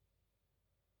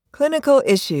Clinical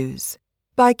Issues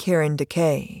by Karen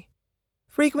Decay.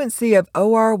 Frequency of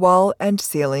OR wall and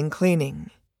ceiling cleaning.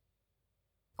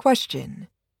 Question: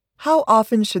 how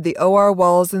often should the OR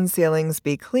walls and ceilings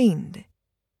be cleaned?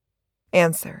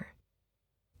 Answer: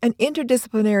 an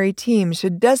interdisciplinary team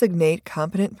should designate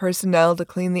competent personnel to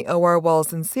clean the OR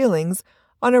walls and ceilings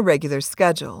on a regular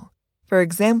schedule, for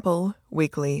example,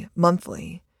 weekly,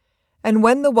 monthly, and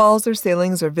when the walls or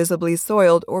ceilings are visibly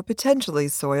soiled or potentially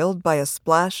soiled by a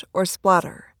splash or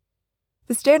splatter.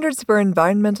 The standards for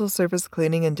environmental surface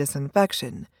cleaning and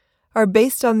disinfection are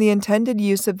based on the intended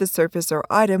use of the surface or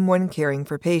item when caring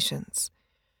for patients.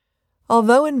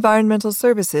 Although environmental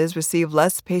services receive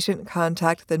less patient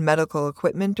contact than medical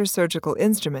equipment or surgical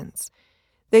instruments,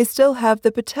 they still have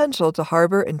the potential to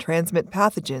harbor and transmit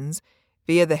pathogens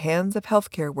via the hands of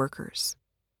healthcare workers.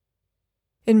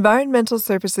 Environmental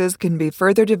surfaces can be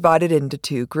further divided into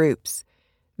two groups: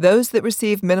 those that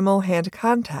receive minimal hand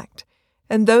contact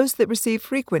and those that receive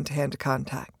frequent hand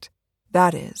contact,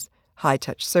 that is,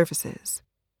 high-touch surfaces.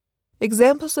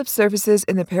 Examples of surfaces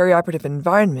in the perioperative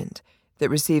environment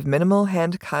that receive minimal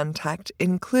hand contact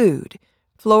include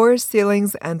floors,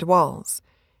 ceilings, and walls.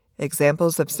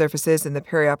 Examples of surfaces in the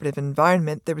perioperative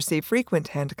environment that receive frequent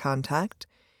hand contact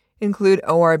include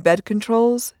OR bed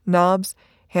controls, knobs,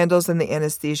 handles in the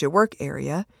anesthesia work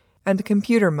area, and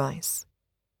computer mice.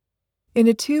 In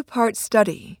a two-part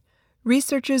study,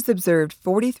 researchers observed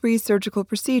 43 surgical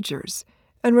procedures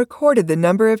and recorded the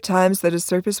number of times that a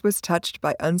surface was touched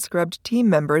by unscrubbed team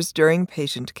members during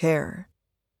patient care.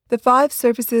 The 5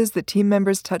 surfaces that team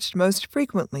members touched most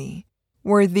frequently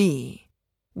were the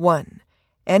 1.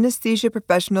 Anesthesia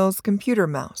professional's computer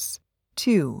mouse,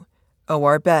 2.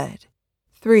 OR bed,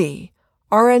 3.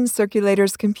 RN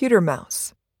circulator's computer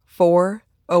mouse, 4.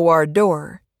 OR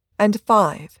door, and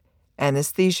 5.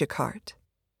 Anesthesia cart.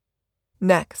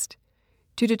 Next,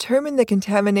 to determine the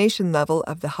contamination level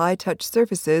of the high-touch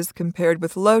surfaces compared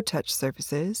with low-touch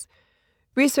surfaces,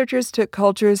 researchers took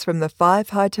cultures from the 5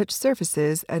 high-touch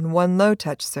surfaces and 1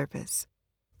 low-touch surface,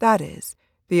 that is,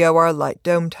 the OR light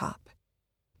dome top,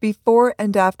 before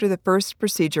and after the first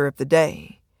procedure of the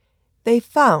day. They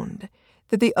found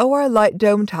that the OR light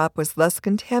dome top was less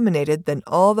contaminated than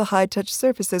all the high-touch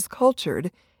surfaces cultured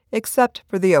except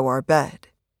for the OR bed.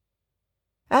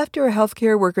 After a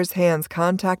healthcare worker's hands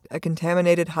contact a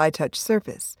contaminated high-touch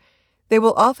surface, they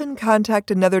will often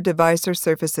contact another device or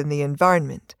surface in the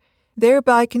environment,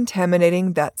 thereby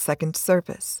contaminating that second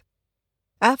surface.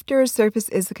 After a surface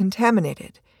is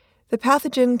contaminated, the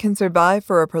pathogen can survive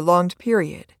for a prolonged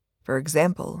period, for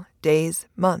example, days,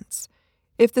 months,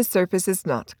 if the surface is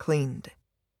not cleaned.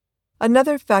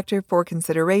 Another factor for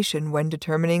consideration when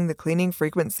determining the cleaning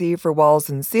frequency for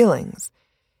walls and ceilings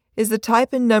is the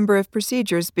type and number of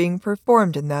procedures being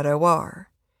performed in that OR.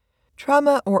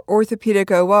 Trauma or orthopedic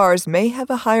ORs may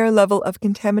have a higher level of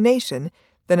contamination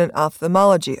than an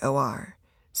ophthalmology OR,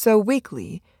 so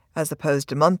weekly, as opposed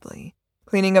to monthly,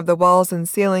 cleaning of the walls and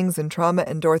ceilings in trauma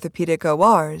and orthopedic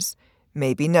ORs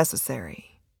may be necessary.